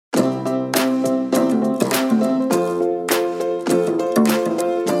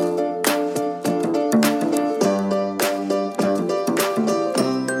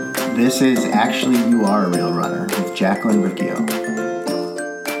This is Actually You Are a Real Runner with Jacqueline Riccio.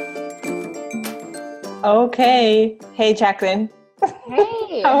 Okay. Hey, Jacqueline.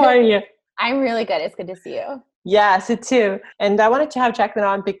 Hey, How are you? I'm really good. It's good to see you. Yes, it too. And I wanted to have Jacqueline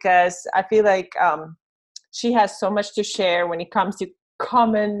on because I feel like she has so much to share when it comes to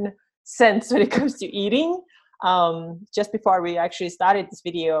common sense when it comes to eating. Just before we actually started this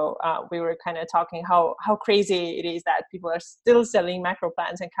video, we were kind of talking how crazy it is that people are still selling macro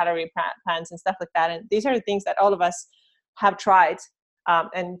plans and calorie plans and stuff like that. And these are the things that all of us have tried.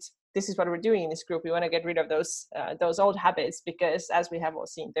 And this is what we're doing in this group. We want to get rid of those old habits because, as we have all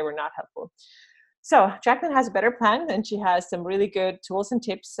seen, they were not helpful. So Jacqueline has a better plan, and she has some really good tools and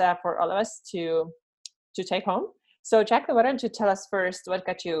tips for all of us to take home. So Jacqueline, why don't you tell us first what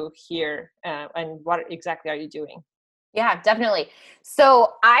got you here and what exactly are you doing? Yeah, definitely.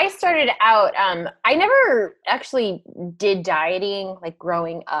 So I started out, I never actually did dieting like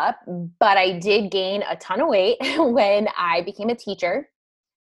growing up, but I did gain a ton of weight when I became a teacher.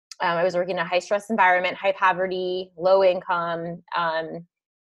 I was working in a high stress environment, high poverty, low income,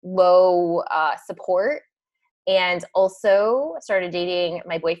 low support. And also started dating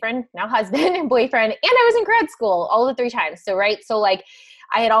my boyfriend, now husband and boyfriend. And I was in grad school all the 3 times. So, right. So like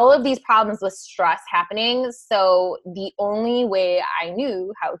I had all of these problems with stress happening. So the only way I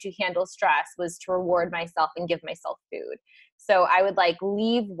knew how to handle stress was to reward myself and give myself food. So I would like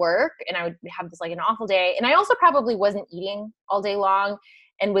leave work and I would have this like an awful day. And I also probably wasn't eating all day long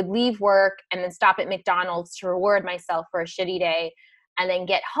and would leave work and then stop at McDonald's to reward myself for a shitty day and then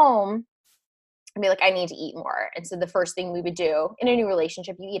get home and be like, I need to eat more. And so the first thing we would do in a new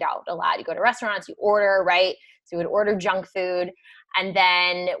relationship, you eat out a lot. You go to restaurants, you order, right? So we would order junk food and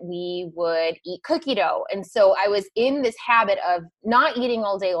then we would eat cookie dough. And so I was in this habit of not eating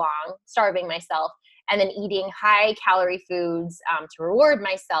all day long, starving myself, and then eating high calorie foods to reward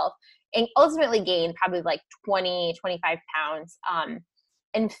myself and ultimately gained probably like 20, 25 pounds.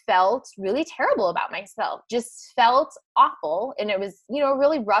 And felt really terrible about myself, just felt awful. And it was, a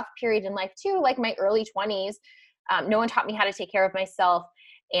really rough period in life too, like my early 20s. No one taught me how to take care of myself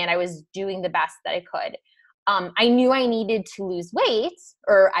and I was doing the best that I could. I knew I needed to lose weight,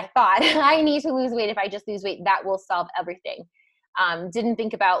 or I thought I need to lose weight. If I just lose weight, that will solve everything. Didn't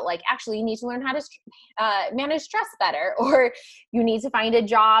think about like, actually you need to learn how to manage stress better, or you need to find a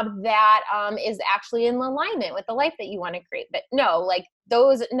job that is actually in alignment with the life that you want to create. But no,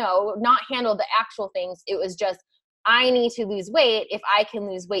 not handle the actual things. It was just, I need to lose weight. If I can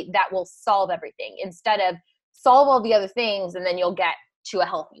lose weight, that will solve everything, instead of solve all the other things and then you'll get to a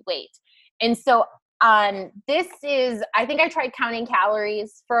healthy weight. And so I think I tried counting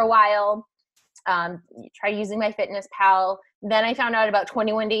calories for a while. Try using MyFitnessPal. Then I found out about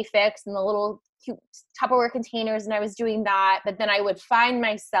 21 Day Fix and the little cute Tupperware containers, and I was doing that. But then I would find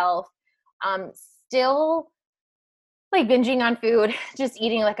myself still like binging on food, just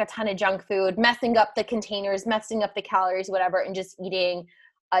eating like a ton of junk food, messing up the containers, messing up the calories, whatever, and just eating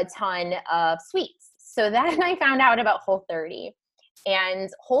a ton of sweets. So then I found out about Whole30, and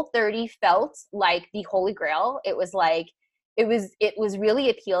Whole30 felt like the holy grail. It was like, it was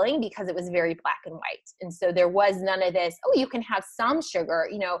really appealing because it was very black and white. And so there was none of this, oh, you can have some sugar,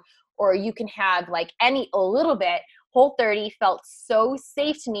 or you can have like a little bit. Whole30 felt so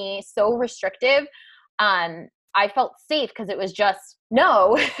safe to me, so restrictive. I felt safe because it was just,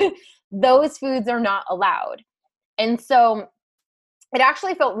 no, those foods are not allowed. And so it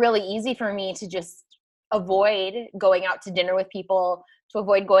actually felt really easy for me to just avoid going out to dinner with people, to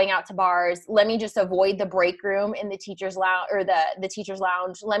avoid going out to bars. Let me just avoid the break room in the teacher's lounge or the teacher's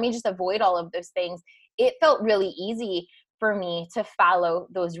lounge. Let me just avoid all of those things. It felt really easy for me to follow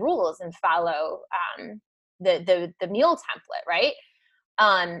those rules and follow the meal template, right?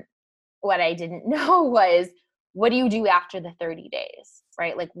 What I didn't know was, what do you do after the 30 days,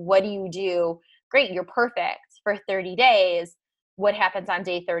 right? Like, what do you do? Great, you're perfect for 30 days. What happens on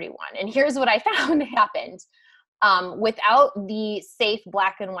day 31? And here's what I found happened. Without the safe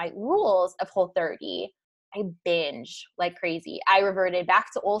black and white rules of Whole30, I binge like crazy. I reverted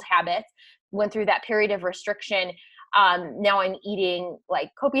back to old habits, went through that period of restriction. Now I'm eating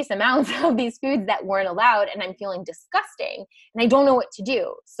like copious amounts of these foods that weren't allowed, and I'm feeling disgusting and I don't know what to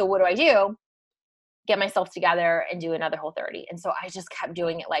do. So what do? Get myself together and do another Whole30. And so I just kept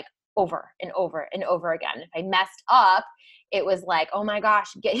doing it like over and over and over again. If I messed up, it was like, oh my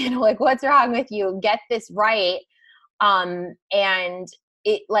gosh, like, what's wrong with you? Get this right. And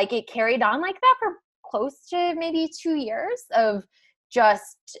it carried on like that for close to maybe 2 years of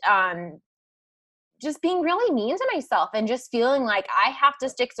just being really mean to myself and just feeling like I have to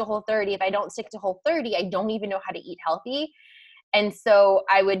stick to Whole30. If I don't stick to Whole30, I don't even know how to eat healthy. And so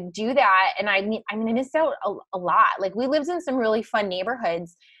I would do that. And I mean, I missed out a lot. Like we lived in some really fun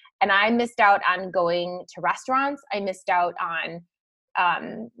neighborhoods, and I missed out on going to restaurants. I missed out on,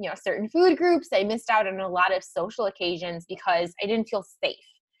 certain food groups. I missed out on a lot of social occasions because I didn't feel safe.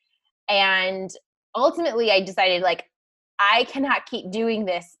 And ultimately I decided like, I cannot keep doing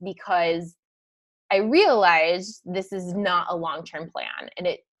this because I realized this is not a long-term plan, and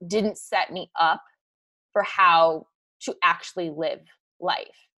it didn't set me up for how to actually live life.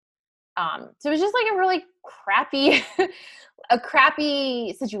 So it was just like a really crappy, a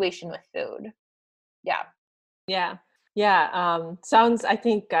crappy situation with food. Yeah. Yeah. Yeah. Sounds, I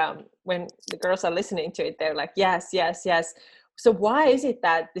think when the girls are listening to it, they're like, yes, yes, yes. So why is it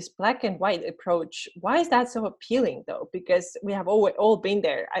that this black and white approach, why is that so appealing though? Because we have all been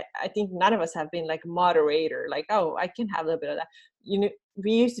there. I think none of us have been like moderator, like, oh, I can have a little bit of that. You know,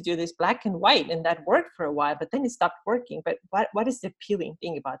 we used to do this black and white, and that worked for a while, but then it stopped working. But what is the appealing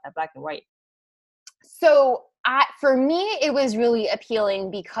thing about that black and white? So for me, it was really appealing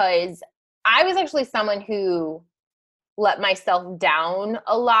because I was actually someone who let myself down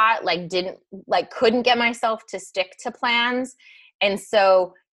a lot, couldn't get myself to stick to plans. And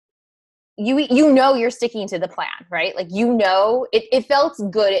so you're sticking to the plan, right? Like, it felt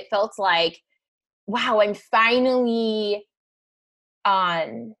good. It felt like, wow, I'm finally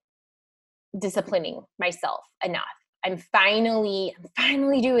on disciplining myself enough. I'm finally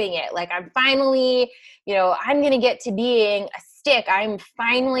doing it. Like I'm finally, I'm going to get to being a stick. I'm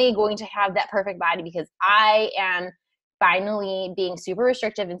finally going to have that perfect body because I am finally being super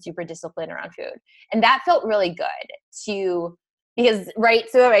restrictive and super disciplined around food. And that felt really good right.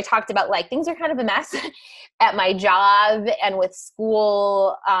 So I talked about like things are kind of a mess at my job and with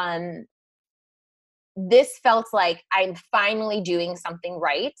school. This felt like I'm finally doing something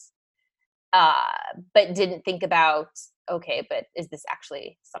right. But didn't think about, okay, but is this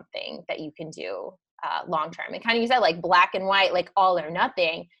actually something that you can do long term? And kind of you said like black and white, like all or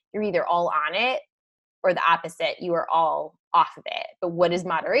nothing. You're either all on it or the opposite. You are all off of it. But what does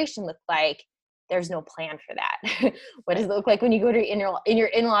moderation look like? There's no plan for that. What does it look like when you go to in your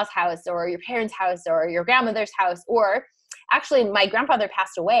in-laws' house or your parents' house or your grandmother's house? Or actually, my grandfather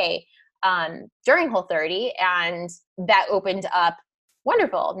passed away during Whole30, and that opened up.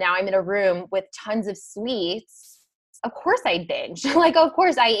 Wonderful. Now I'm in a room with tons of sweets. Of course I binge. Like, of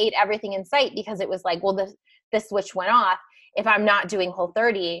course I ate everything in sight because it was like, well, the switch went off. If I'm not doing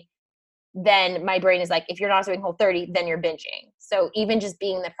Whole30, then my brain is like, if you're not doing Whole30, then you're binging. So even just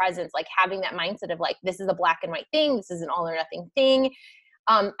being in the presence, like having that mindset of like, this is a black and white thing. This is an all or nothing thing.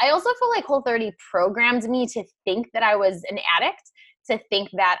 I also feel like Whole30 programmed me to think that I was an addict, to think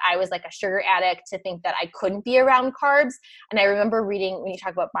that I was like a sugar addict, to think that I couldn't be around carbs. And I remember reading, when you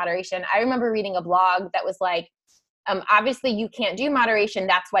talk about moderation, I remember reading a blog that was like, obviously you can't do moderation.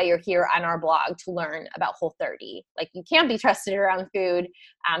 That's why you're here on our blog to learn about Whole30. Like you can't be trusted around food.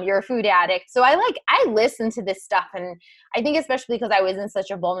 You're a food addict. So I listened to this stuff. And I think especially because I was in such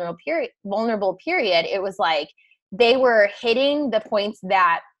a vulnerable period, it was like they were hitting the points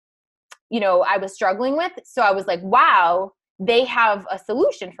that, I was struggling with. So I was like, wow, they have a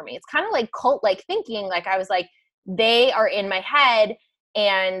solution for me. It's kind of like cult-like thinking. Like I was like, they are in my head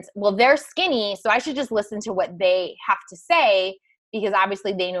and well, they're skinny. So I should just listen to what they have to say because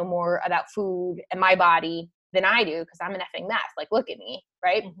obviously they know more about food and my body than I do because I'm an effing mess. Like, look at me.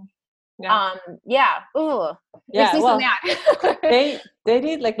 Right. Mm-hmm. Yeah. Yeah. Ooh. Yeah. Makes me well, so mad. they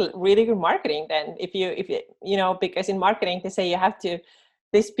did like really good marketing then. If you, because in marketing,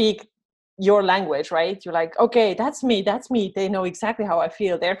 they speak your language, right? You're like, okay, that's me. They know exactly how I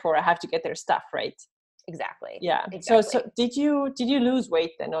feel. Therefore I have to get their stuff right. Exactly. Yeah. Exactly. So did you lose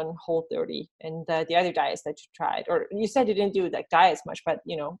weight then on Whole30 and the other diets that you tried? Or you said you didn't do like diets much, but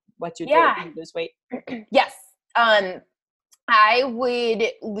what you did to lose weight? Yes. I would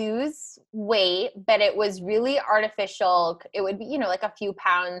lose weight, but it was really artificial. It would be, like a few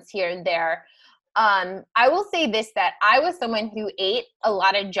pounds here and there. I will say this, that I was someone who ate a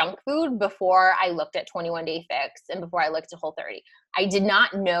lot of junk food before I looked at 21 Day Fix and before I looked at Whole30. I did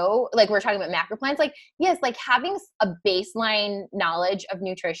not know, like we're talking about macro plans, like, yes, like having a baseline knowledge of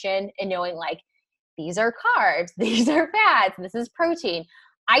nutrition and knowing like, these are carbs, these are fats, this is protein.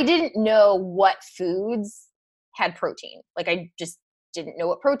 I didn't know what foods had protein. Like I just didn't know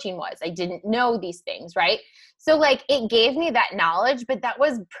what protein was. I didn't know these things, right? So like it gave me that knowledge, but that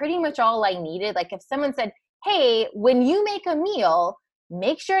was pretty much all I needed. Like if someone said, hey, when you make a meal,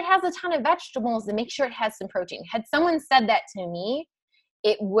 make sure it has a ton of vegetables and make sure it has some protein. Had someone said that to me,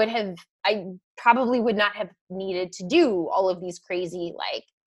 I probably would not have needed to do all of these crazy like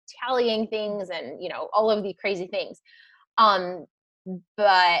tallying things and, all of the crazy things.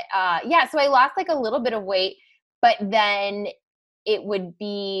 But yeah, so I lost like a little bit of weight, but then it would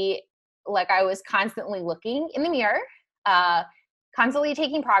be like I was constantly looking in the mirror, constantly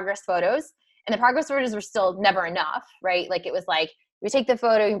taking progress photos, and the progress photos were still never enough, right? Like it was like you take the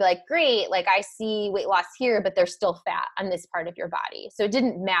photo and be like, great, like I see weight loss here, but there's still fat on this part of your body. So it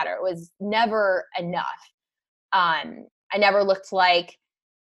didn't matter. It was never enough. I never looked like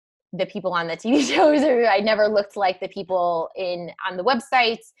the people on the TV shows, or I never looked like the people on the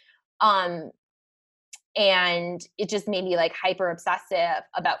websites. And it just made me like hyper obsessive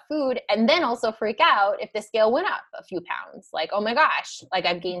about food, and then also freak out if the scale went up a few pounds. Like, oh my gosh, like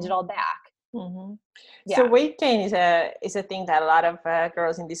I've gained it all back. Mm-hmm. Yeah. So weight gain is a thing that a lot of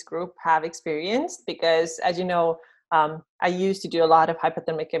girls in this group have experienced, because as you know, I used to do a lot of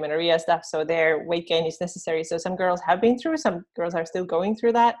hypothermic amenorrhea stuff, so their weight gain is necessary. So some girls have been through, some girls are still going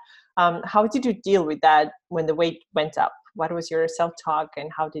through that. How did you deal with that when the weight went up? What was your self-talk and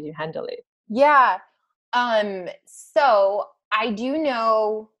how did you handle it? Yeah. So I do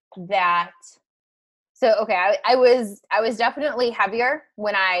know that. So, okay, I was definitely heavier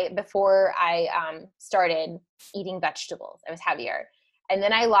before I started eating vegetables. I was heavier, and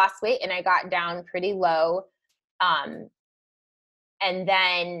then I lost weight and I got down pretty low, and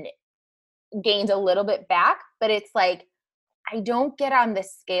then gained a little bit back. But it's like I don't get on the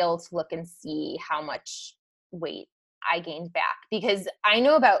scale to look and see how much weight I gained back, because I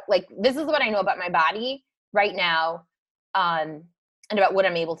know about, like, this is what I know about my body right now, and about what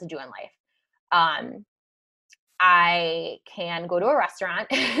I'm able to do in life. I can go to a restaurant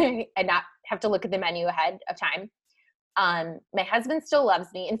and not have to look at the menu ahead of time. My husband still loves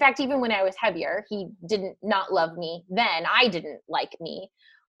me. In fact, even when I was heavier, he didn't not love me then. I didn't like me.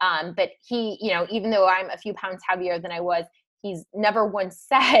 But he, even though I'm a few pounds heavier than I was, he's never once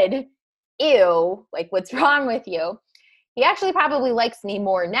said, ew, like, what's wrong with you? He actually probably likes me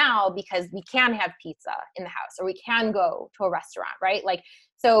more now because we can have pizza in the house, or we can go to a restaurant, right? Like,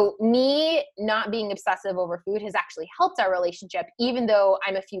 so me not being obsessive over food has actually helped our relationship, even though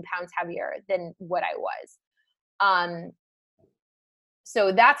I'm a few pounds heavier than what I was.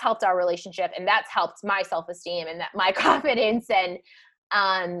 So that's helped our relationship, and that's helped my self-esteem and my confidence.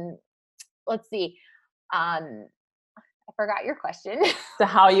 And let's see. I forgot your question. So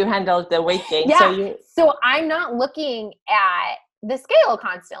how you handled the weight gain? Yeah. So I'm not looking at the scale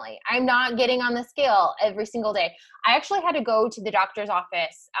constantly. I'm not getting on the scale every single day. I actually had to go to the doctor's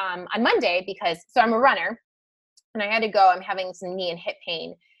office on Monday so I'm a runner, and I had to go. I'm having some knee and hip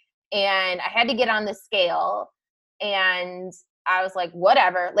pain, and I had to get on the scale, and I was like,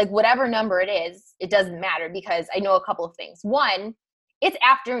 whatever number it is, it doesn't matter, because I know a couple of things. One, it's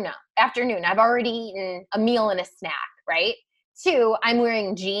afternoon. I've already eaten a meal and a snack, right? Two, I'm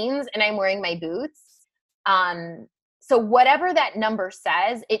wearing jeans and I'm wearing my boots. So whatever that number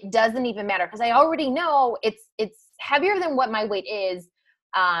says, it doesn't even matter, because I already know it's heavier than what my weight is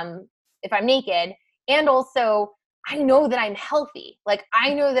if I'm naked. And also, I know that I'm healthy. Like,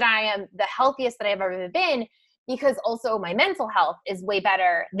 I know that I am the healthiest that I've ever been, because also my mental health is way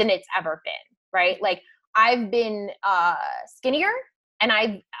better than it's ever been, right? Like, I've been skinnier, and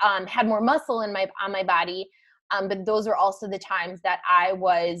I've had more muscle on my body. But those are also the times that I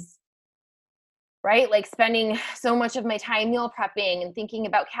was, right, like, spending so much of my time meal prepping and thinking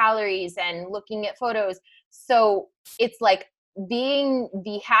about calories and looking at photos. So it's like being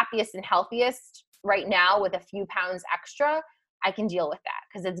the happiest and healthiest right now with a few pounds extra, I can deal with that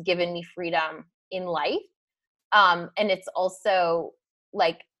because it's given me freedom in life. And it's also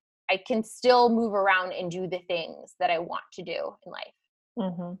like I can still move around and do the things that I want to do in life.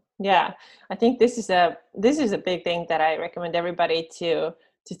 Mm-hmm. Yeah, I think this is a big thing that I recommend everybody to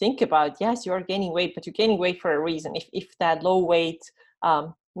think about. Yes, you're gaining weight, but you're gaining weight for a reason. If that low weight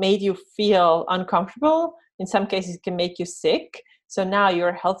made you feel uncomfortable, in some cases it can make you sick. So now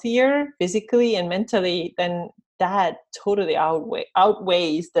you're healthier physically and mentally, then that totally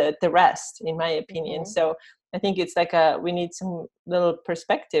outweighs the rest, in my opinion. Mm-hmm. So I think it's like we need some little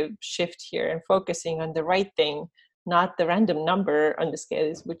perspective shift here and focusing on the right thing, not the random number on the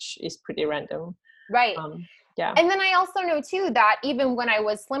scale, which is pretty random. Right. Yeah. And then I also know too that even when I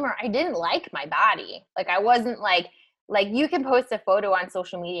was slimmer, I didn't like my body. Like, I wasn't like you can post a photo on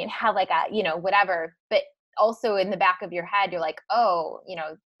social media and have like a, whatever, but also in the back of your head, you're like, oh,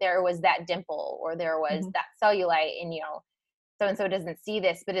 there was that dimple, or there was that cellulite, and so-and-so doesn't see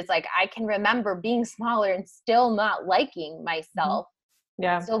this, but it's like, I can remember being smaller and still not liking myself,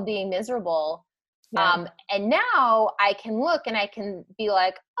 still being miserable. Yeah. And now I can look and I can be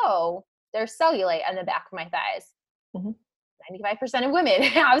like, oh, there's cellulite on the back of my thighs. 95% of women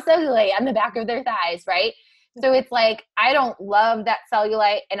have cellulite on the back of their thighs, right? So it's like, I don't love that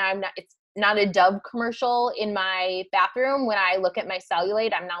cellulite, and it's not a Dove commercial in my bathroom. When I look at my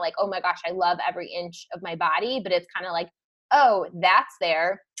cellulite, I'm not like, oh my gosh, I love every inch of my body, but it's kind of like, oh, that's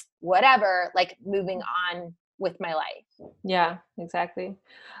there, whatever, like moving on with my life. Yeah, exactly.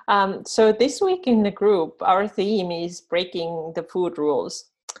 So this week in the group, our theme is breaking the food rules,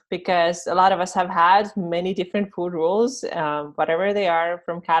 because a lot of us have had many different food rules, whatever they are,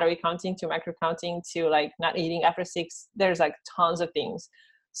 from calorie counting to macro counting to like not eating after 6. There's like tons of things.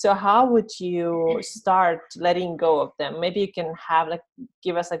 So how would you start letting go of them? Maybe you can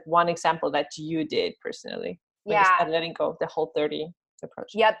give us like one example that you did personally when you started letting go of the Whole30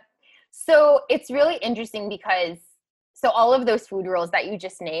 approach. Yep. So it's really interesting because all of those food rules that you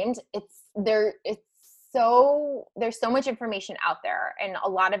just named, there's so much information out there, and a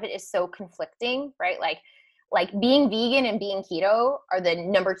lot of it is so conflicting, right? Like being vegan and being keto are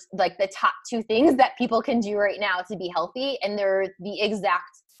the top 2 things that people can do right now to be healthy, and they're the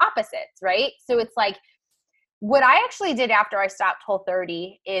exact opposites, right? So it's like, what I actually did after I stopped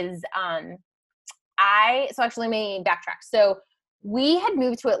Whole30 is let me backtrack. So we had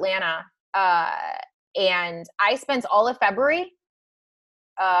moved to Atlanta, and I spent all of February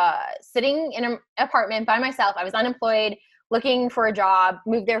sitting in an apartment by myself. I was unemployed, looking for a job,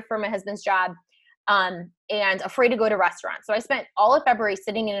 moved there for my husband's job, and afraid to go to restaurants. So I spent all of February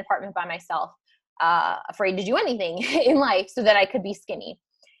sitting in an apartment by myself, afraid to do anything in life so that I could be skinny.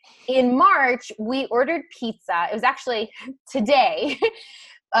 In March, we ordered pizza. It was actually today,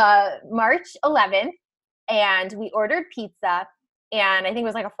 March 11th, and we ordered pizza. And I think it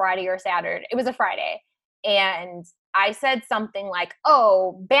was like a Friday or Saturday. It was a Friday. And I said something like,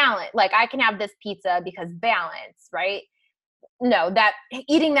 oh, balance. Like, I can have this pizza because balance, right? No, that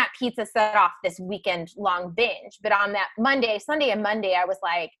eating that pizza set off this weekend long binge. But on that Sunday and Monday, I was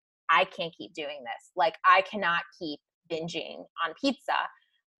like, I can't keep doing this. Like, I cannot keep binging on pizza.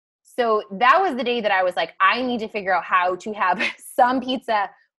 So that was the day that I was like, I need to figure out how to have some pizza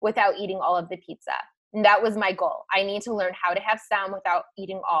without eating all of the pizza. And that was my goal. I need to learn how to have some without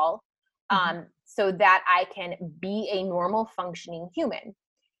eating all, so that I can be a normal functioning human.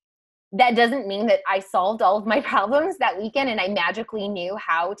 That doesn't mean that I solved all of my problems that weekend and I magically knew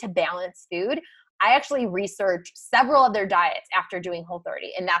how to balance food. I actually researched several other diets after doing Whole30.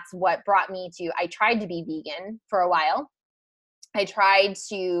 And that's what brought me to, I tried to be vegan for a while. I tried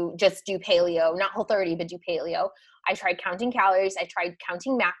to just do paleo, not Whole30, but do paleo. I tried counting calories. I tried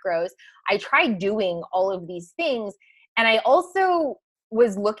counting macros. I tried doing all of these things. And I also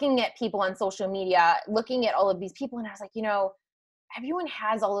was looking at people on social media, looking at all of these people. And I was like, everyone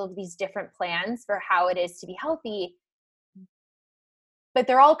has all of these different plans for how it is to be healthy, but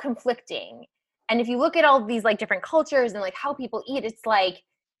they're all conflicting. And if you look at all of these like different cultures and like how people eat, it's like,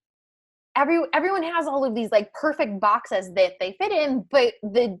 everyone has all of these like perfect boxes that they fit in, but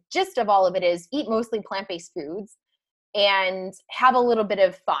the gist of all of it is eat mostly plant-based foods and have a little bit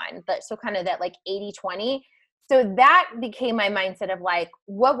of fun. So kind of that like 80-20. So that became my mindset of like,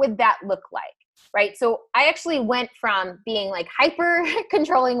 what would that look like? Right. So I actually went from being like hyper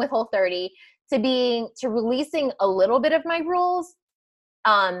controlling with Whole30 to releasing a little bit of my rules.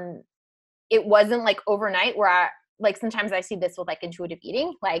 It wasn't like overnight where like sometimes I see this with like intuitive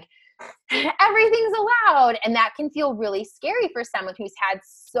eating, like everything's allowed. And that can feel really scary for someone who's had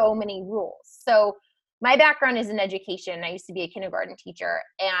so many rules. So my background is in education. I used to be a kindergarten teacher,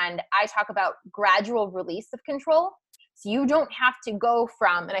 and I talk about gradual release of control. So you don't have to go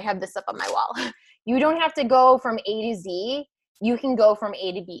from, and I have this up on my wall, you don't have to go from A to Z. You can go from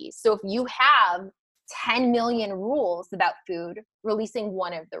A to B. So if you have 10 million rules about food, releasing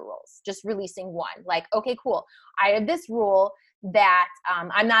one of the rules, just releasing one. Like, okay, cool. I have this rule that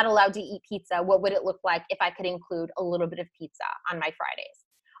I'm not allowed to eat pizza. What would it look like if I could include a little bit of pizza on my Fridays?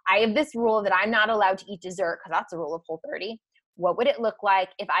 I have this rule that I'm not allowed to eat dessert because that's a rule of Whole30. What would it look like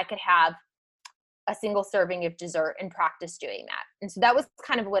if I could have a single serving of dessert and practice doing that? And so that was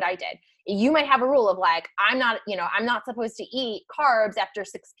kind of what I did. You might have a rule of like, I'm not supposed to eat carbs after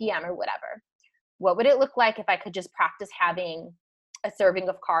 6 p.m. or whatever. What would it look like if I could just practice having a serving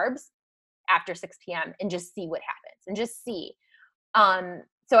of carbs after 6 p.m. and just see what happens and just see.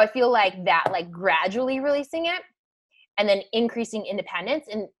 So I feel like that, like gradually releasing it and then increasing independence.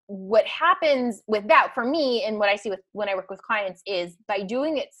 And what happens with that for me and what I see when I work with clients is by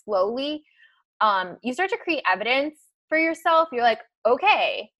doing it slowly, you start to create evidence for yourself. You're like,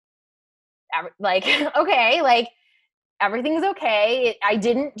 okay, everything's okay. I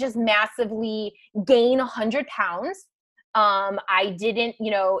didn't just massively gain 100 pounds. I didn't,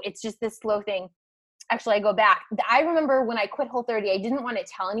 it's just this slow thing. Actually, I go back. I remember when I quit Whole30, I didn't want to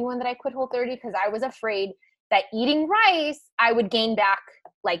tell anyone that I quit Whole30 because I was afraid that eating rice, I would gain back,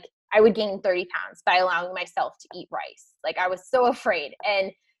 like I would gain 30 pounds by allowing myself to eat rice. Like I was so afraid.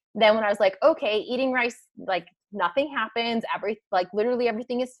 And then when I was like, okay, eating rice, like nothing happens, like literally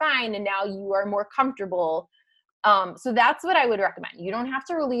everything is fine. And now you are more comfortable. So that's what I would recommend. You don't have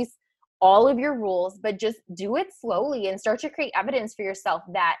to release all of your rules, but just do it slowly and start to create evidence for yourself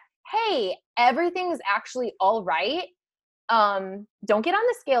that, hey, everything's actually all right. Don't get on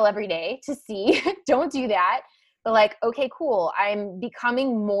the scale every day to see, don't do that. But like, okay, cool. I'm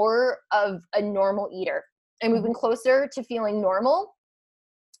becoming more of a normal eater. I'm moving closer to feeling normal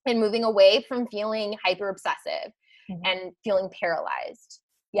and moving away from feeling hyper obsessive and feeling paralyzed.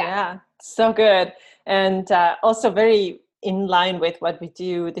 Yeah, so good. And also very in line with what we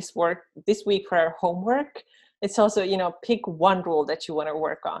do this week for our homework. It's also, pick one rule that you want to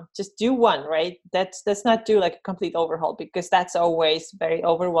work on. Just do one, right? Let's not do like a complete overhaul, because that's always very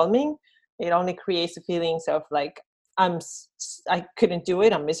overwhelming. It only creates the feelings of like, I couldn't do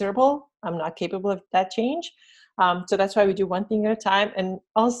it. I'm miserable. I'm not capable of that change. So that's why we do one thing at a time. And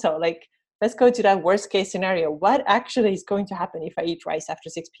also like, let's go to that worst case scenario. What actually is going to happen if I eat rice after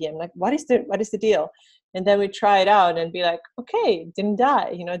 6 p.m.? Like, what is the deal? And then we try it out and be like, okay, didn't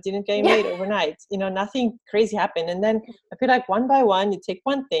die, didn't gain weight overnight, nothing crazy happened. And then I feel like one by one, you take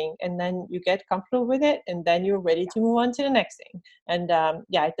one thing and then you get comfortable with it. And then you're ready to move on to the next thing. And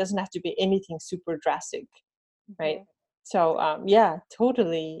it doesn't have to be anything super drastic, right? So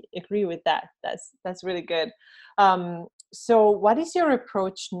totally agree with that. That's really good. So what is your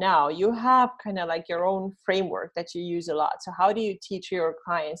approach now? You have kind of like your own framework that you use a lot. So how do you teach your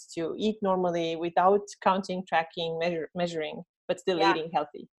clients to eat normally without counting, tracking, measuring, but still eating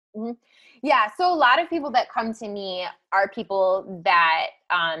healthy? Mm-hmm. Yeah. So a lot of people that come to me are people that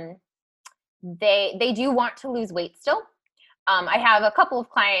they do want to lose weight still. I have a couple of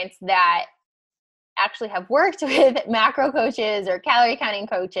clients that actually have worked with macro coaches or calorie counting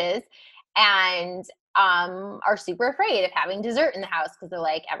coaches and are super afraid of having dessert in the house because they're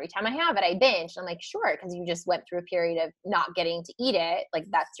like, every time I have it, I binge. And I'm like, sure, because you just went through a period of not getting to eat it. Like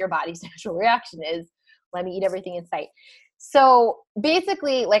that's your body's natural reaction is, let me eat everything in sight. So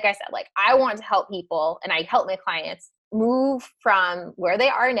basically, like I said, like I want to help people and I help my clients move from where they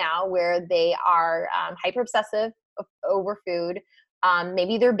are now, where they are hyper obsessive over food.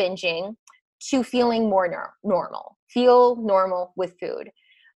 Maybe they're binging, to feeling more normal, feel normal with food.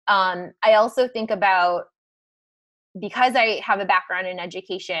 I also think about, because I have a background in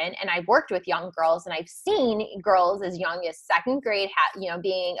education and I've worked with young girls and I've seen girls as young as second grade,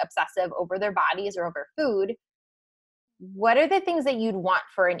 being obsessive over their bodies or over food. What are the things that you'd want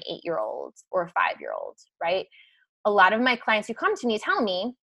for an 8-year-old or a 5-year-old, right? A lot of my clients who come to me tell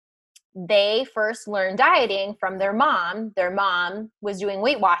me they first learned dieting from their mom. Their mom was doing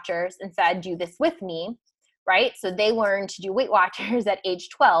Weight Watchers and said, do this with me, right? So they learned to do Weight Watchers at age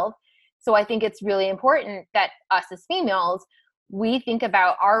 12. So I think it's really important that us as females, we think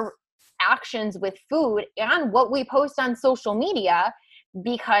about our actions with food and what we post on social media,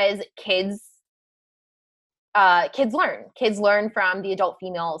 because kids learn from the adult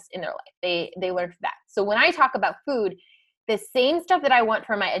females in their life. They learn from that. So when I talk about food, the same stuff that I want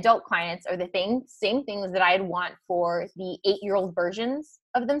for my adult clients are the same things that I'd want for the 8-year-old versions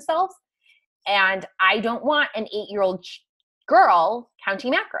of themselves. And I don't want an 8-year-old girl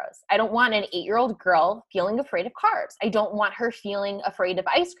counting macros. I don't want an 8-year-old girl feeling afraid of carbs. I don't want her feeling afraid of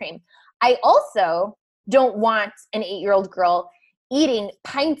ice cream. I also don't want an 8-year-old girl eating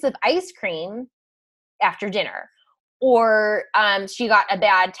pints of ice cream after dinner, or she got a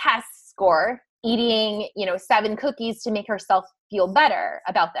bad test score eating 7 cookies to make herself feel better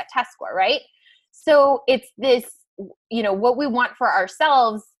about that test score, right? So it's this, what we want for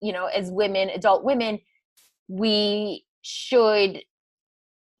ourselves, as women, adult women, we should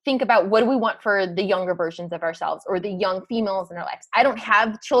think about what do we want for the younger versions of ourselves or the young females in our lives. I don't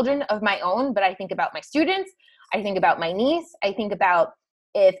have children of my own, but I think about my students. I think about my niece. I think about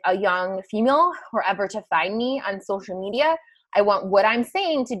if a young female were ever to find me on social media, I want what I'm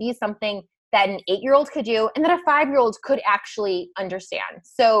saying to be something that an 8-year-old could do and that a 5-year-old could actually understand.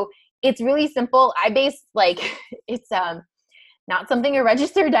 So it's really simple. I base it's not something a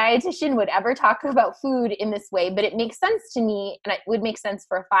registered dietitian would ever talk about food in this way, but it makes sense to me and it would make sense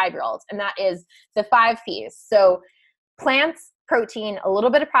for a 5-year-old. And that is the 5 P's. So plants, protein, a little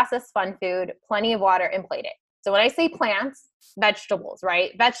bit of processed fun food, plenty of water, and plate it. So when I say plants, vegetables,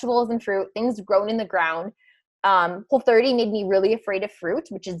 right? Vegetables and fruit, things grown in the ground. Whole30 made me really afraid of fruit,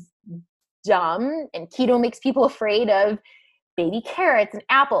 which is dumb, and keto makes people afraid of baby carrots and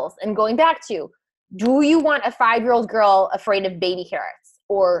apples. And going back to, do you want a 5-year-old girl afraid of baby carrots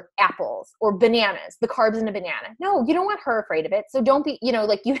or apples or bananas, the carbs in a banana. No, you don't want her afraid of it. So don't be,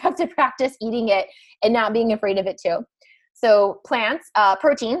 like you have to practice eating it and not being afraid of it too. So plants,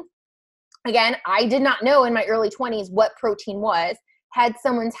 protein. Again, I did not know in my early 20s what protein was. Had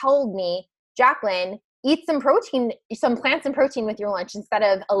someone told me, Jacqueline, eat some protein, some plants and protein with your lunch instead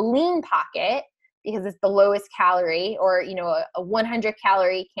of a lean pocket, because it's the lowest calorie, or, a 100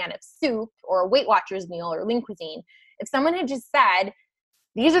 calorie can of soup, or a Weight Watchers meal, or lean cuisine. If someone had just said,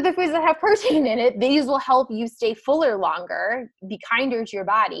 these are the foods that have protein in it, these will help you stay fuller longer, be kinder to your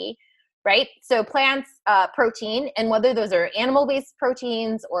body, right? So plants, protein, and whether those are animal-based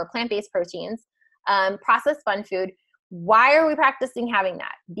proteins or plant-based proteins, processed fun food. Why are we practicing having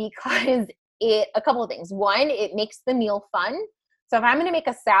that? Because a couple of things. One, it makes the meal fun. So if I'm going to make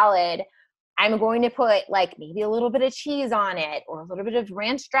a salad, I'm going to put like maybe a little bit of cheese on it, or a little bit of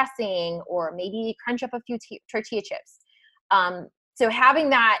ranch dressing, or maybe crunch up a few tortilla chips. So having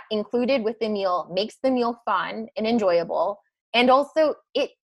that included with the meal makes the meal fun and enjoyable. And also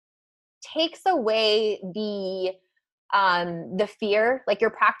it takes away the fear, like you're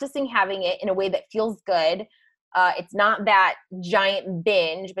practicing having it in a way that feels good. It's not that giant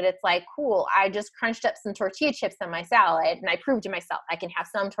binge, but it's like, cool, I just crunched up some tortilla chips on my salad, and I proved to myself I can have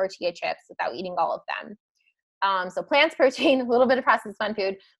some tortilla chips without eating all of them. So plants, protein, a little bit of processed fun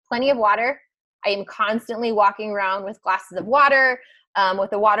food, plenty of water. I am constantly walking around with glasses of water,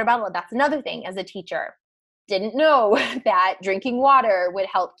 with a water bottle. That's another thing as a teacher. Didn't know that drinking water would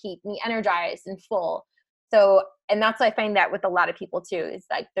help keep me energized and full. So, and that's, I find that with a lot of people too, is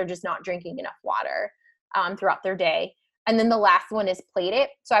like they're just not drinking enough water throughout their day. And then the last one is plate it.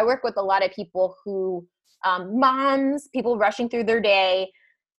 So I work with a lot of people who, moms, people rushing through their day,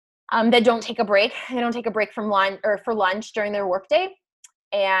 that don't take a break. They don't take a break from lunch or for lunch during their workday,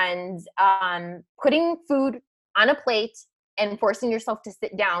 and putting food on a plate and forcing yourself to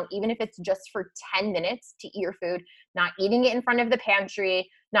sit down, even if it's just for 10 minutes to eat your food, not eating it in front of the pantry,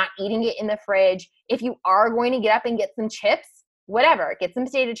 not eating it in the fridge. If you are going to get up and get some chips, whatever, get some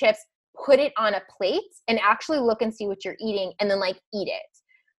potato chips, put it on a plate and actually look and see what you're eating, and then like eat it.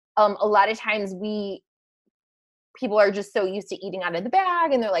 A lot of times people are just so used to eating out of the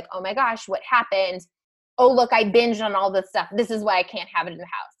bag, and they're like, oh my gosh, what happened? Oh, look, I binged on all this stuff. This is why I can't have it in the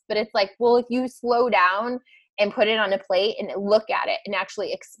house. But it's like, well, if you slow down and put it on a plate and look at it and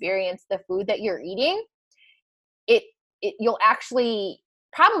actually experience the food that you're eating, you'll actually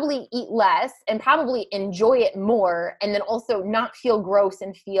probably eat less and probably enjoy it more, and then also not feel gross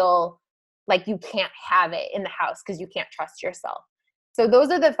and feel like you can't have it in the house because you can't trust yourself. So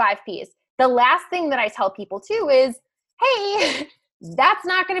those are the 5 Ps. The last thing that I tell people too is, hey, that's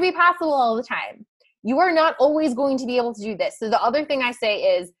not going to be possible all the time. You are not always going to be able to do this. So the other thing I say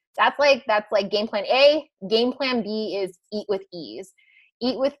is that's like game plan A. Game plan B is eat with ease.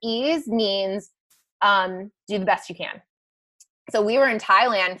 Eat with ease means do the best you can. So we were in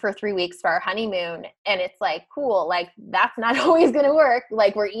Thailand for 3 weeks for our honeymoon, and it's like, cool, like that's not always going to work.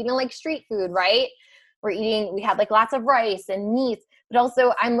 Like we're eating like street food, right? We had like lots of rice and meats, but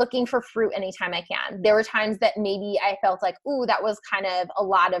also I'm looking for fruit anytime I can. There were times that maybe I felt like, ooh, that was kind of a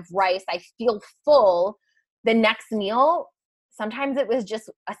lot of rice. I feel full. The next meal, sometimes it was just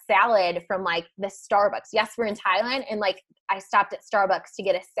a salad from like the Starbucks. Yes, we're in Thailand, and like I stopped at Starbucks to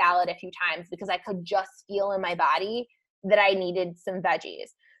get a salad a few times because I could just feel in my body that I needed some veggies.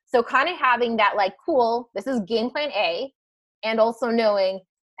 So kind of having that like, cool, this is game plan A, and also knowing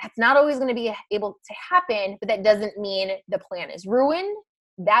that's not always going to be able to happen, but that doesn't mean the plan is ruined.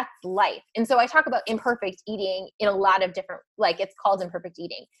 That's life. And so I talk about imperfect eating in a lot of different, like it's called imperfect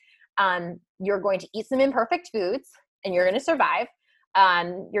eating. You're going to eat some imperfect foods and you're going to survive.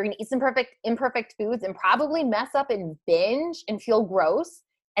 You're going to eat some imperfect foods and probably mess up and binge and feel gross.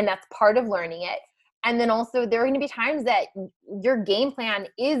 And that's part of learning it. And then also there are going to be times that your game plan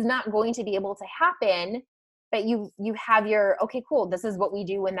is not going to be able to happen, but you have your, okay, cool, this is what we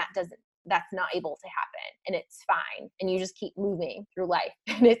do when that's not able to happen, and it's fine. And you just keep moving through life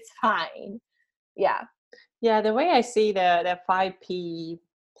and it's fine. Yeah. Yeah. The way I see the 5P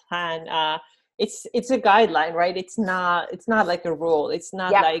plan, it's a guideline, right? It's not like a rule. It's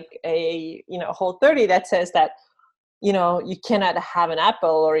not like a, Whole30 that says that, you cannot have an apple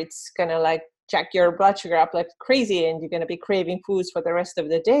or it's going to like jack your blood sugar up like crazy and you're going to be craving foods for the rest of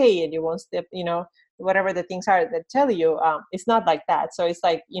the day and you won't step, whatever the things are that tell you. It's not like that. So it's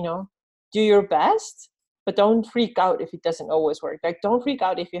like, do your best, but don't freak out if it doesn't always work. Like, don't freak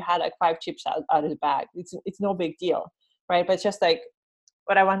out if you had like 5 chips out of the bag. It's no big deal, right? But just like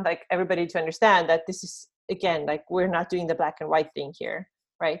what I want like everybody to understand that this is, again, like we're not doing the black and white thing here,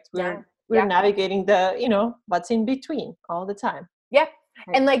 right? We're navigating the, what's in between all the time. Yeah.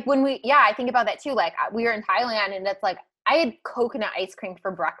 And like when I think about that too. Like we were in Thailand and it's like, I had coconut ice cream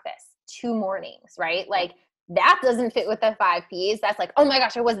for breakfast 2 mornings, right? Like that doesn't fit with the 5 Ps. That's like, oh my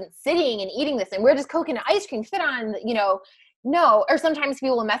gosh, I wasn't sitting and eating this. And where does coconut ice cream fit on, no. Or sometimes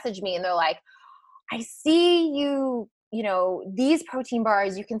people will message me and they're like, I see these protein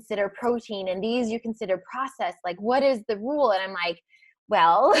bars you consider protein and these you consider processed. Like, what is the rule? And I'm like,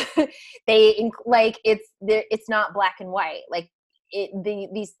 well, it's not black and white. Like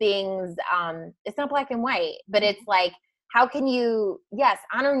these things, it's not black and white, but it's like, how can you, yes,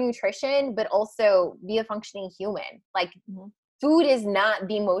 honor nutrition, but also be a functioning human? Like food is not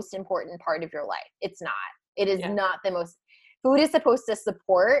the most important part of your life. It's not. It is not the most. Food is supposed to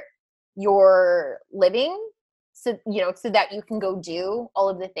support your living, so that you can go do all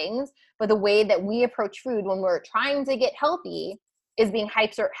of the things. But the way that we approach food when we're trying to get healthy is being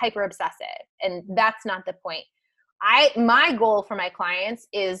hyper obsessive, and that's not the point. My goal for my clients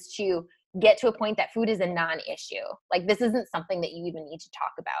is to get to a point that food is a non-issue. Like this isn't something that you even need to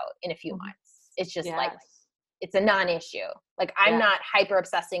talk about in a few months. It's just like, it's a non-issue. Like I'm not hyper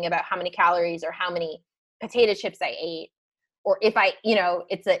obsessing about how many calories or how many potato chips I ate, or if I,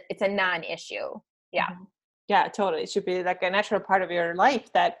 it's a non-issue. Yeah. Yeah, totally. It should be like a natural part of your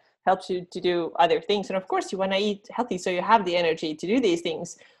life that helps you to do other things. And of course you want to eat healthy so you have the energy to do these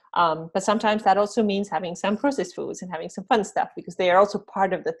things. But sometimes that also means having some processed foods and having some fun stuff, because they are also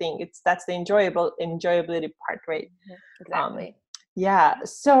part of the thing. That's the enjoyability part, right? Exactly.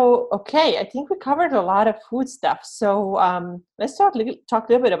 So, okay. I think we covered a lot of food stuff. So let's talk a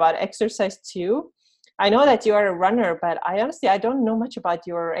little bit about exercise too. I know that you are a runner, but I don't know much about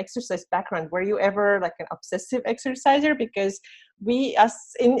your exercise background. Were you ever like an obsessive exerciser? Because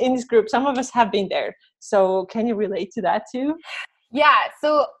us in this group, some of us have been there. So can you relate to that too? Yeah.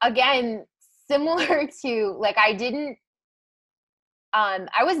 So again, similar to like, I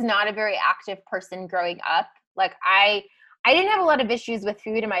was not a very active person growing up. Like I didn't have a lot of issues with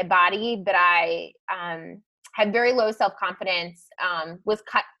food in my body, but I had very low self-confidence, was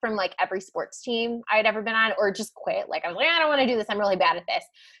cut from like every sports team I'd ever been on, or just quit. Like I was like, I don't want to do this. I'm really bad at this.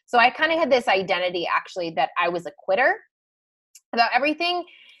 So I kind of had this identity actually that I was a quitter about everything.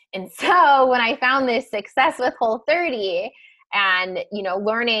 And so when I found this success with Whole30 and,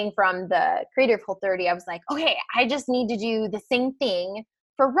 learning from the creator of Whole30, I was like, okay, I just need to do the same thing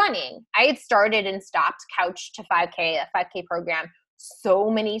for running. I had started and stopped Couch to 5K, a 5K program so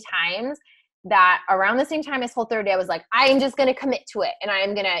many times that around the same time as Whole30, I was like, I am just going to commit to it. And I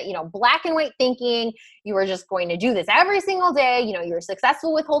am going to, black and white thinking, you are just going to do this every single day. You're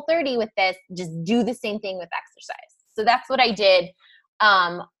successful with Whole30 with this, just do the same thing with exercise. So that's what I did.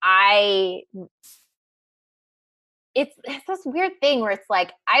 It's this weird thing where it's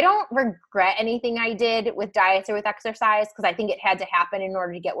like, I don't regret anything I did with diets or with exercise, because I think it had to happen in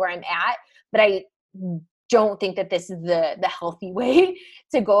order to get where I'm at. But I don't think that this is the healthy way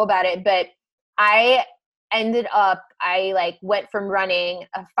to go about it. But I ended up, I went from running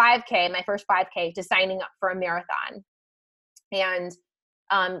a 5K, my first 5K, to signing up for a marathon, and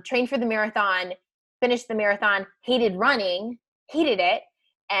trained for the marathon, finished the marathon, hated running, hated it.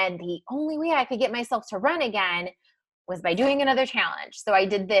 And the only way I could get myself to run again was by doing another challenge. So I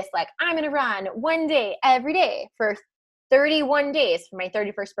did this, like, I'm going to run one day every day for 31 days for my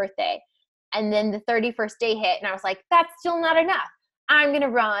 31st birthday. And then the 31st day hit and I was like, that's still not enough. I'm going to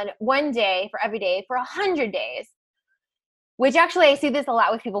run one day for every day for 100 days, which actually I see this a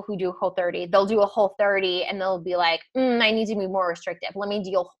lot with people who do Whole30. They'll do a Whole30 and they'll be like, I need to be more restrictive. Let me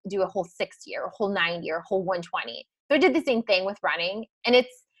do a whole 60 or a whole 90 or a whole 120. So I did the same thing with running. And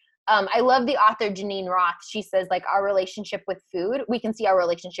it's, I love the author Janine Roth. She says, like, our relationship with food, we can see our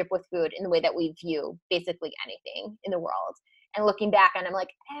relationship with food in the way that we view basically anything in the world. And looking back and I'm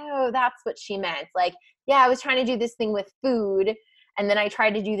like, oh, that's what she meant. Like, yeah, I was trying to do this thing with food, and then I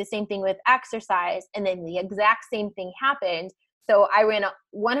tried to do the same thing with exercise, and then the exact same thing happened. So I ran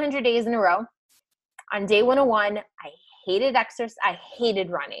 100 days in a row. On day 101, I hated exercise. I hated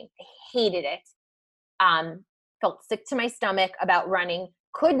running. I hated it. Felt sick to my stomach about running.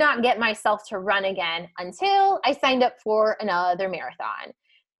 Could not get myself to run again until I signed up for another marathon.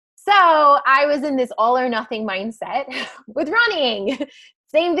 So I was in this all or nothing mindset with running.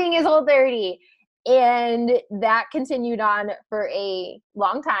 Same thing as Whole30. And that continued on for a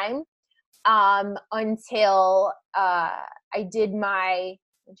long time, until I did my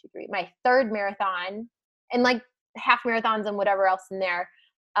third marathon, and like half marathons and whatever else in there.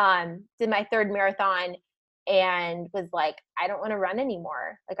 Did my third marathon and was like, I don't want to run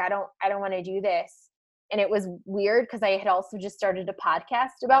anymore. Like, I don't want to do this. And it was weird because I had also just started a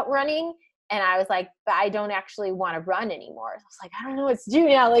podcast about running. And I was like, but I don't actually want to run anymore. So I was like, I don't know what to do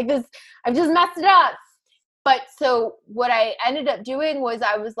now. Like this, I've just messed it up. But so what I ended up doing was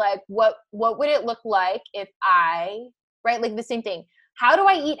I was like, what would it look like if I, right? Like the same thing. How do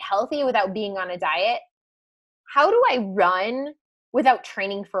I eat healthy without being on a diet? How do I run without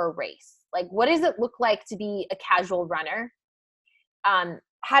training for a race? Like, what does it look like to be a casual runner?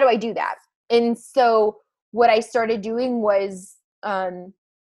 How do I do that? And so what I started doing was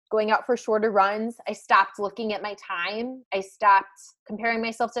going out for shorter runs. I stopped looking at my time. I stopped comparing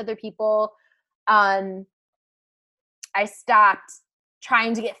myself to other people. I stopped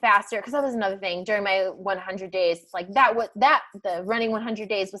trying to get faster, because that was another thing during my 100 days. It's like the running 100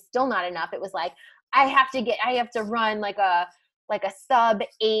 days was still not enough. It was like, I have to run like a sub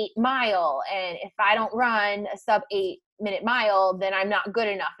 8 mile. And if I don't run a sub 8 minute mile, then I'm not good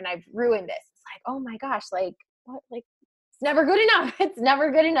enough. And I've ruined this. It's like, oh my gosh, like what? Like it's never good enough. It's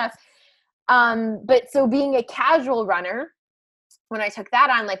never good enough. But so being a casual runner, when I took that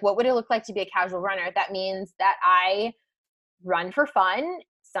on, like, what would it look like to be a casual runner? That means that I run for fun.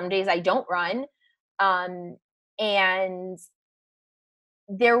 Some days I don't run. And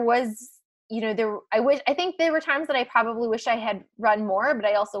there was, I think there were times that I probably wish I had run more,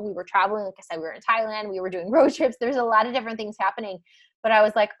 but we were traveling. Like I said, we were in Thailand, we were doing road trips. There's a lot of different things happening, but I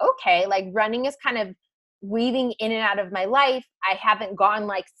was like, okay, like running is kind of weaving in and out of my life. I haven't gone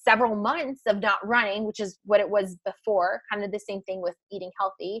like several months of not running, which is what it was before, kind of the same thing with eating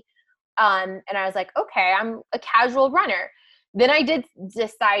healthy. And I was like, okay, I'm a casual runner. Then I did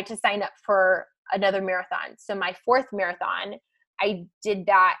decide to sign up for another marathon. So my 4th marathon, I did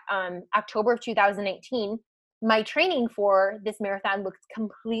that October of 2018. My training for this marathon looked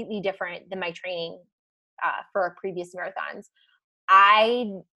completely different than my training for previous marathons. I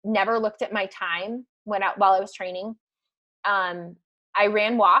never looked at my time while I was training. I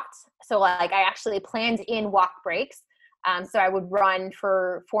walked. So like I actually planned in walk breaks. So I would run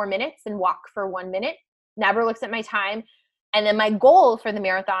for 4 minutes and walk for 1 minute. Never looked at my time. And then my goal for the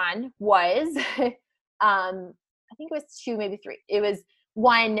marathon was, I think it was 2, maybe 3. It was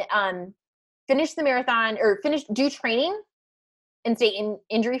 1, finish the marathon or do training and stay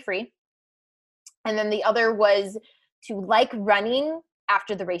injury free. And then the other was to like running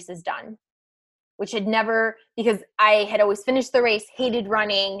after the race is done, which had never, because I had always finished the race, hated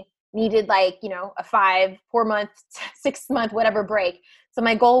running, needed like, a 5, 4 month, 6 month, whatever break. So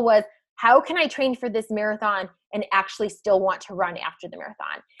my goal was, how can I train for this marathon and actually still want to run after the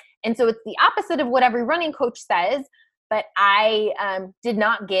marathon? And so it's the opposite of what every running coach says, but I did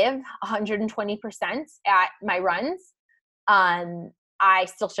not give 120% at my runs. I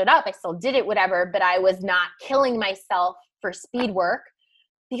still showed up, I still did it, whatever, but I was not killing myself for speed work,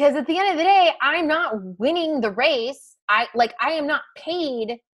 because at the end of the day, I'm not winning the race. I'm not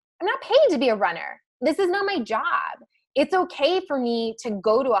paid to be a runner. This is not my job. It's okay for me to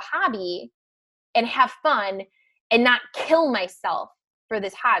go to a hobby and have fun and not kill myself for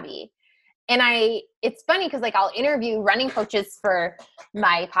this hobby. And it's funny because like I'll interview running coaches for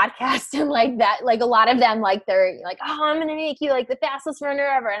my podcast, and like that, like a lot of them, like they're like, oh, I'm going to make you like the fastest runner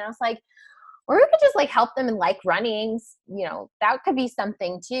ever. And I was like, or we could just like help them and like running, that could be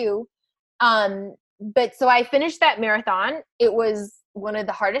something too. But so I finished that marathon. It was one of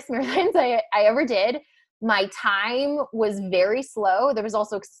the hardest marathons I ever did. My time was very slow. There was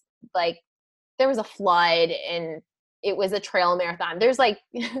also there was a flood, and it was a trail marathon. There's like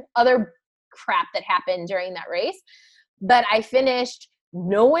other crap that happened during that race, but I finished.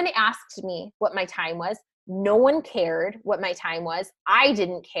 No one asked me what my time was. No one cared what my time was. I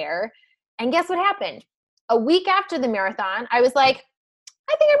didn't care. And guess what happened? A week after the marathon, I was like,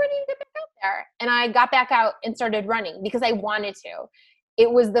 I think I'm ready to get back out there. And I got back out and started running because I wanted to.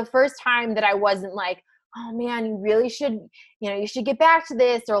 It was the first time that I wasn't like, oh man, you really should, you should get back to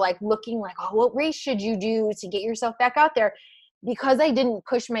this, or like looking like, oh, what race should you do to get yourself back out there? Because I didn't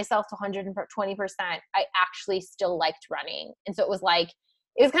push myself to 120%, I actually still liked running. And so it was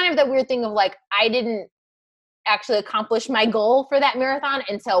kind of that weird thing of like, I didn't actually accomplish my goal for that marathon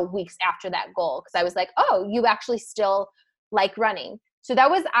until weeks after that goal. Cause I was like, oh, you actually still like running. So that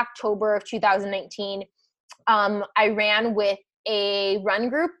was October of 2019. I ran with a run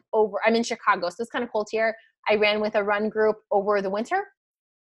group I'm in Chicago, so it's kind of cold here. I ran with a run group over the winter.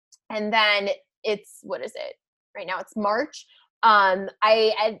 And then what is it? Right now it's March.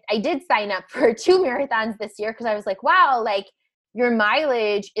 I did sign up for 2 marathons this year because I was like, wow, like your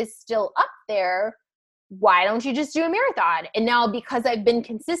mileage is still up there. Why don't you just do a marathon? And now because I've been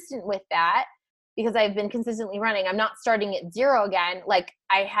consistent with that, because I've been consistently running, I'm not starting at 0 again. Like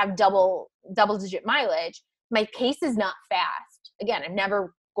I have double digit mileage. My pace is not fast. Again, I've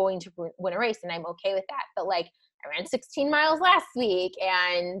never going to win a race, and I'm okay with that. But like, I ran 16 miles last week,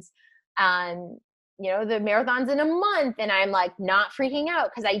 and the marathon's in a month, and I'm like not freaking out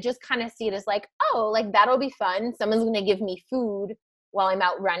because I just kind of see it as like, oh, like that'll be fun. Someone's going to give me food while I'm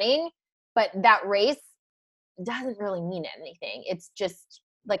out running, but that race doesn't really mean anything. It's just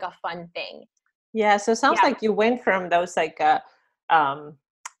like a fun thing. Yeah. So it sounds like you went from those like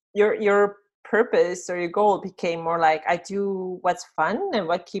your purpose or your goal became more like, I do what's fun and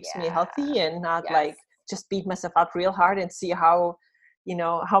what keeps me healthy, and not like just beat myself up real hard and see how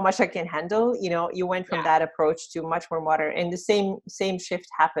much I can handle. You went from that approach to much more moderate, and the same shift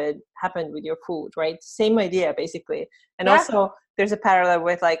happened with your food, right? Same idea basically. And also there's a parallel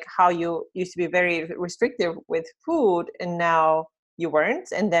with like how you used to be very restrictive with food and now you weren't,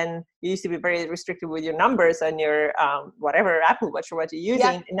 and then you used to be very restrictive with your numbers and your whatever Apple Watch or what you're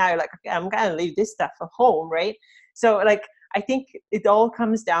using, and now you're like, okay, I'm gonna leave this stuff at home, right? So like, I think it all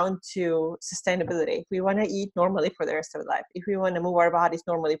comes down to sustainability. If we want to eat normally for the rest of life, if we want to move our bodies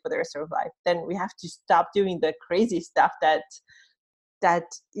normally for the rest of life, then we have to stop doing the crazy stuff that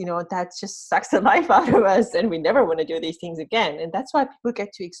just sucks the life out of us, and we never want to do these things again. And that's why people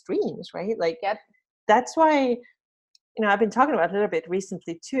get to extremes, right? Like, that's why I've been talking about a little bit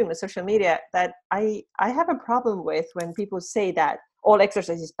recently too in social media that I have a problem with when people say that all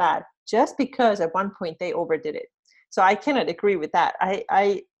exercise is bad just because at one point they overdid it. So I cannot agree with that.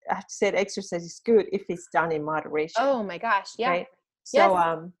 I have to say that exercise is good if it's done in moderation. Oh my gosh. Yeah. Right.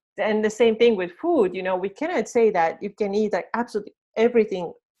 So, and the same thing with food, we cannot say that you can eat like absolutely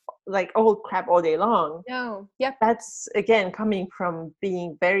everything, like all crap all day long. No. Yep. That's again coming from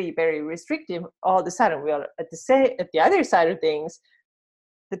being very, very restrictive. All of a sudden, we are at the other side of things.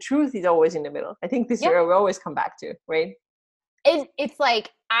 The truth is always in the middle. I think this is where we always come back to, right? It's like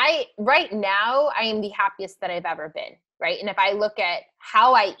right now I am the happiest that I've ever been, right? And if I look at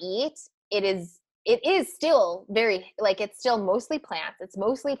how I eat, it is still very, like, it's still mostly plants. It's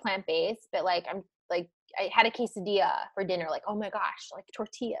mostly plant-based, but like, I'm like, I had a quesadilla for dinner, like, oh my gosh, like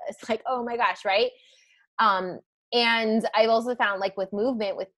tortillas, like, oh my gosh, right? And I've also found, like, with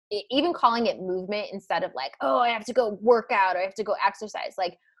movement, with even calling it movement instead of like, oh, I have to go work out or I have to go exercise.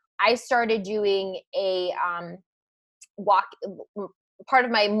 Like, I started doing a walk. Part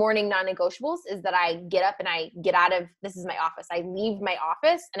of my morning non-negotiables is that I get up and I get out of, this is my office. I leave my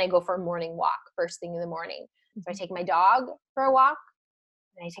office and I go for a morning walk first thing in the morning. So I take my dog for a walk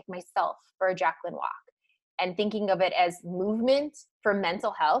and I take myself for a Jacqueline walk. And thinking of it as movement for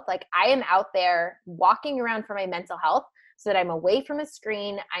mental health. Like, I am out there walking around for my mental health so that I'm away from a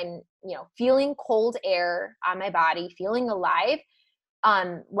screen. I'm, feeling cold air on my body, feeling alive.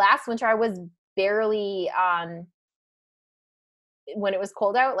 Last winter I was barely, when it was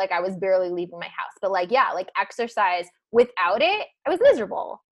cold out, like, I was barely leaving my house. But like, like, exercise, without it, I was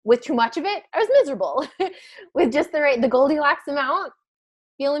miserable. With too much of it, I was miserable. With just the Goldilocks amount,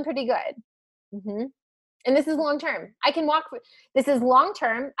 feeling pretty good. Mm-hmm. And this is long-term. This is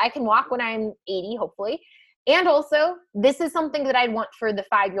long-term. I can walk when I'm 80, hopefully. And also, this is something that I'd want for the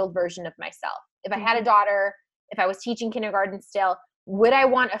 5-year-old version of myself. If I had a daughter, if I was teaching kindergarten still, would I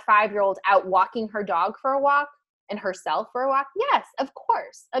want a 5-year-old out walking her dog for a walk and herself for a walk? Yes, of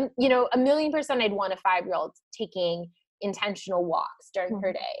course. 1,000,000% I'd want a 5-year-old taking intentional walks during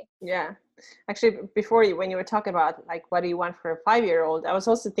her day. Yeah. Actually, when you were talking about like, what do you want for a 5-year-old? I was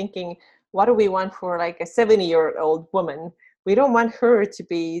also thinking, what do we want for like a 70-year-old woman? We don't want her to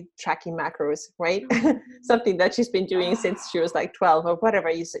be tracking macros, right? Something that she's been doing since she was like 12 or whatever.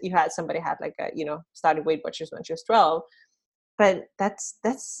 You had somebody had like a, started Weight Watchers when she was 12. But that's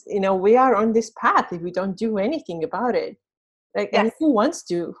we are on this path if we don't do anything about it. Like, and who wants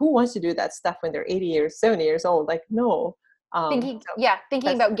to do that stuff when they're 80 or 70 years old? Like, no. Thinking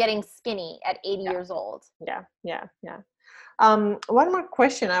about getting skinny at 80 years old. Yeah. One more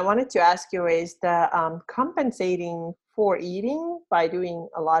question I wanted to ask you is the compensating for eating by doing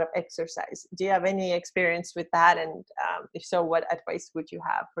a lot of exercise. Do you have any experience with that? And if so, what advice would you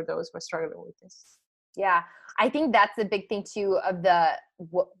have for those who are struggling with this? Yeah, I think that's a big thing too of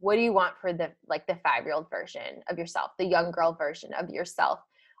what do you want for the 5-year-old version of yourself, the young girl version of yourself.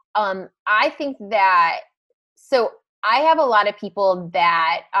 I think that, so I have a lot of people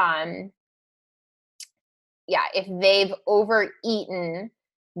that, if they've overeaten,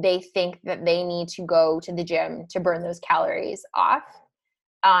 they think that they need to go to the gym to burn those calories off.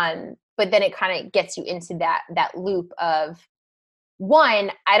 But then it kind of gets you into that loop of,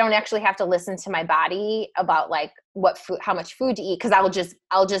 one, I don't actually have to listen to my body about like how much food to eat, because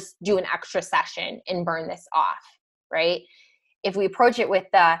I'll just do an extra session and burn this off, right? If we approach it with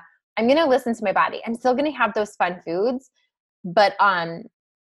I'm going to listen to my body, I'm still going to have those fun foods, but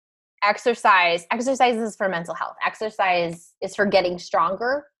exercise is for mental health. Exercise is for getting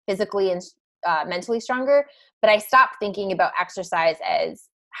stronger physically and mentally stronger. But I stopped thinking about exercise as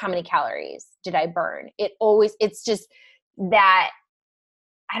how many calories did I burn. It's just that,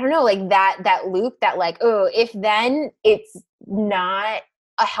 I don't know, like that loop that like, oh, if then it's not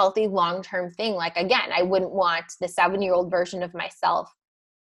a healthy long-term thing. Like, again, I wouldn't want the 7-year-old version of myself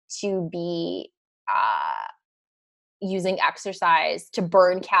to be using exercise to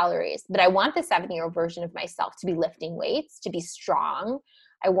burn calories, but I want the 70-year-old version of myself to be lifting weights, to be strong.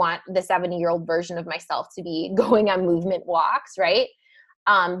 I want the 70-year-old version of myself to be going on movement walks, right?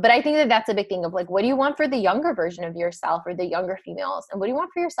 But I think that that's a big thing of like, what do you want for the younger version of yourself or the younger females? And what do you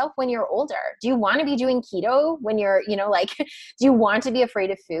want for yourself when you're older? Do you want to be doing keto when you're, like, do you want to be afraid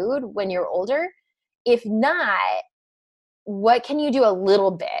of food when you're older? If not, what can you do a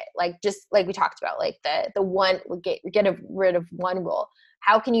little bit? Like, just like we talked about, like the one, get rid of one rule.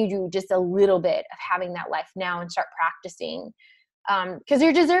 How can you do just a little bit of having that life now and start practicing? Because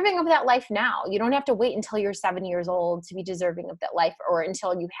you're deserving of that life now. You don't have to wait until you're 7 years old to be deserving of that life, or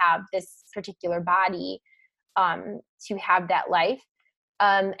until you have this particular body to have that life.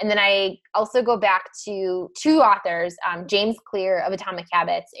 And then I also go back to two authors, James Clear of Atomic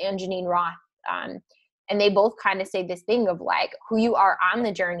Habits and Janine Roth. And they both kind of say this thing of like, who you are on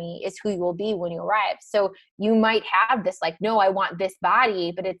the journey is who you will be when you arrive. So you might have this like, no, I want this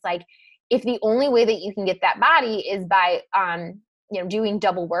body, but it's like, if the only way that you can get that body is by, doing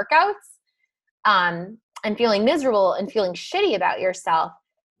double workouts, and feeling miserable and feeling shitty about yourself,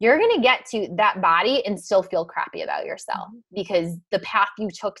 you're going to get to that body and still feel crappy about yourself because the path you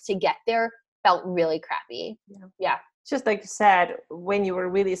took to get there felt really crappy. Yeah. Just like you said, when you were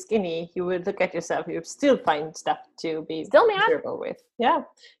really skinny, you would look at yourself, you would still find stuff to be still mad with. Yeah.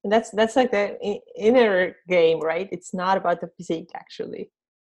 And that's like the inner game, right? It's not about the physique, actually.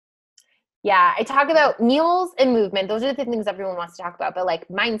 Yeah. I talk about meals and movement. Those are the things everyone wants to talk about. But like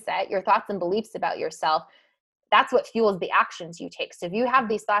mindset, your thoughts and beliefs about yourself, that's what fuels the actions you take. So if you have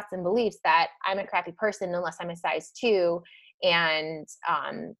these thoughts and beliefs that I'm a crappy person unless I'm a size 2, and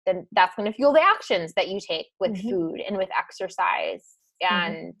then that's going to fuel the actions that you take with food and with exercise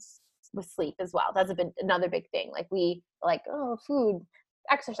and with sleep as well. That's another big thing. Like we like, oh, food,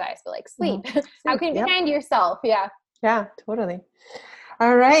 exercise, but like sleep. How can you be kind to yourself? Yeah. Yeah, totally.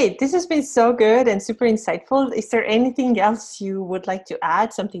 All right. This has been so good and super insightful. Is there anything else you would like to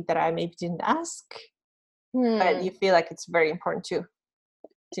add? Something that I maybe didn't ask, but you feel like it's very important to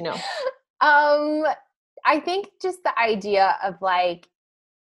know? I think just the idea of like,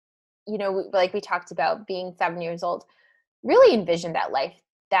 like we talked about being 7 years old, really envision that life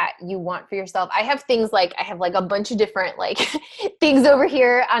that you want for yourself. I have things like, I have like a bunch of different like things over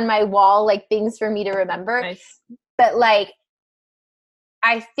here on my wall, like things for me to remember. Nice. But like,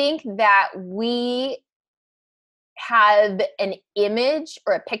 I think that we have an image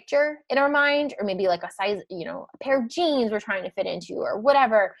or a picture in our mind, or maybe like a size, a pair of jeans we're trying to fit into or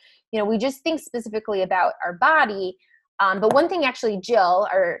whatever. We just think specifically about our body. But one thing actually Jill,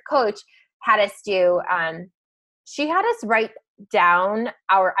 our coach, had us do, she had us write down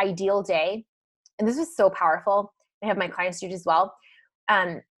our ideal day. And this was so powerful. I have my clients do it as well.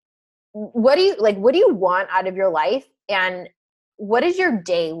 What do you want out of your life? And what does your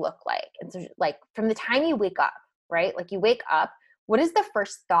day look like? And so like from the time you wake up, right? Like you wake up, what is the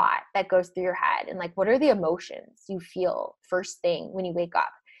first thought that goes through your head? And like, what are the emotions you feel first thing when you wake up?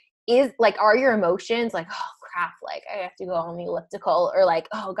 Are your emotions like, oh crap, like I have to go on the elliptical, or like,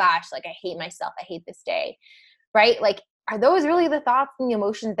 oh gosh, like I hate myself, I hate this day, right? Like, are those really the thoughts and the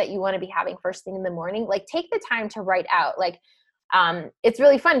emotions that you want to be having first thing in the morning? Like take the time to write out, like, it's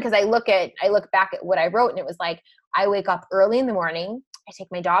really fun because I look back at what I wrote and it was like, I wake up early in the morning, I take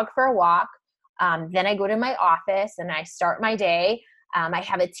my dog for a walk, then I go to my office and I start my day. I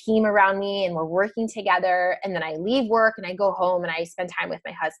have a team around me and we're working together, and then I leave work and I go home and I spend time with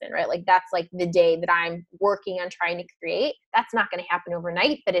my husband, right? Like that's like the day that I'm working on trying to create. That's not going to happen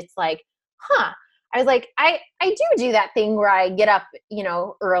overnight, but it's like, I was like, I do that thing where I get up,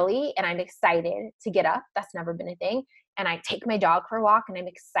 early and I'm excited to get up. That's never been a thing. And I take my dog for a walk and I'm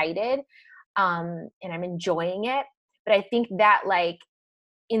excited, and I'm enjoying it. But I think that like,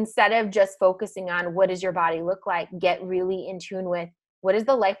 instead of just focusing on what does your body look like, get really in tune with what is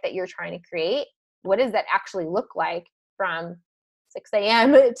the life that you're trying to create? What does that actually look like from 6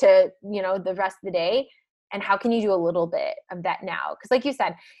 a.m. to, the rest of the day? And how can you do a little bit of that now? Because like you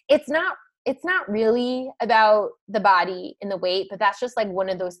said, it's not really about the body and the weight, but that's just like one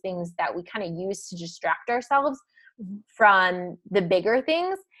of those things that we kind of use to distract ourselves from the bigger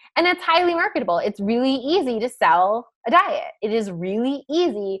things. And it's highly marketable. It's really easy to sell a diet. It is really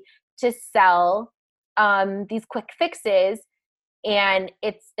easy to sell these quick fixes. And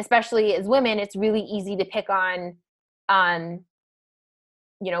it's, especially as women, it's really easy to pick on,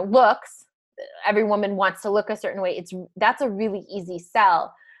 looks. Every woman wants to look a certain way. That's a really easy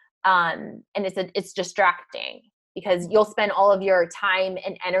sell. And it's distracting because you'll spend all of your time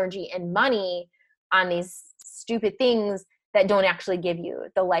and energy and money on these stupid things that don't actually give you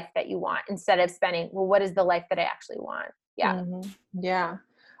the life that you want, instead of spending, well, what is the life that I actually want? Yeah. Mm-hmm. Yeah.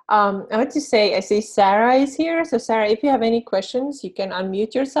 I want to say, I see Sarah is here. So Sarah, if you have any questions, you can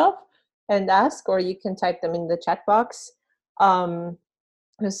unmute yourself and ask, or you can type them in the chat box.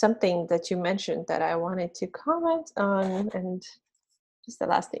 There's something that you mentioned that I wanted to comment on, and just the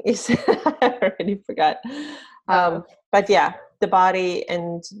last thing is I already forgot. But yeah, the body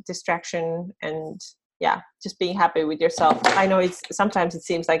and distraction, and yeah, just being happy with yourself. I know sometimes it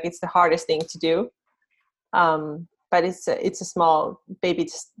seems like it's the hardest thing to do, but it's a small baby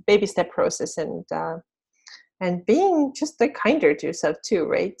step process, and being just kinder to yourself too,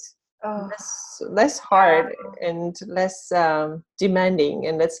 right? Less hard and less demanding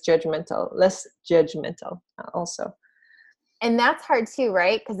and less judgmental also. And that's hard too,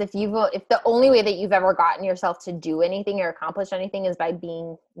 right? Because if the only way that you've ever gotten yourself to do anything or accomplish anything is by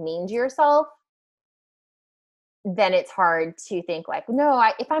being mean to yourself, then it's hard to think like, no,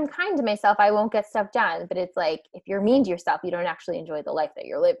 if I'm kind to myself, I won't get stuff done. But it's like, if you're mean to yourself, you don't actually enjoy the life that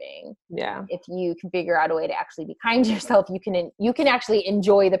you're living. Yeah. If you can figure out a way to actually be kind to yourself, you can actually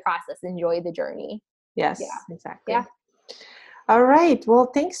enjoy the process, enjoy the journey. Yes, yeah. Exactly. Yeah. All right.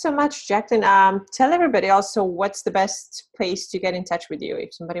 Well, thanks so much, Jacqueline. Tell everybody also what's the best place to get in touch with you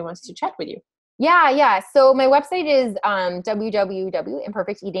if somebody wants to chat with you. Yeah. So my website is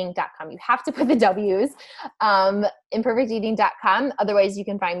www.imperfecteating.com. You have to put the W's, imperfecteating.com. Otherwise, you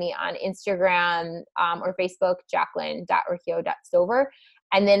can find me on Instagram or Facebook, jacqueline.riccio.stover.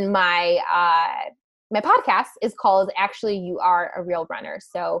 And then my podcast is called Actually You Are a Real Runner.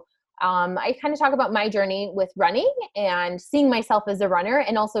 So I kind of talk about my journey with running and seeing myself as a runner,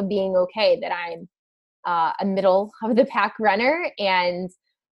 and also being okay that I'm a middle of the pack runner, and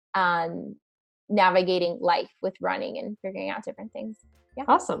navigating life with running and figuring out different things. Yeah.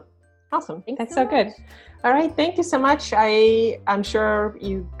 Awesome. Thanks That's so good. All right. Thank you so much. I'm sure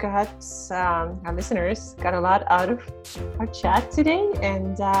you got, our listeners got a lot out of our chat today,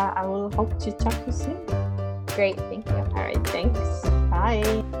 and I will hope to talk to you soon. Great. Thank you. All right. Thanks.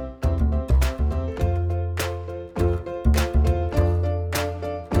 Bye.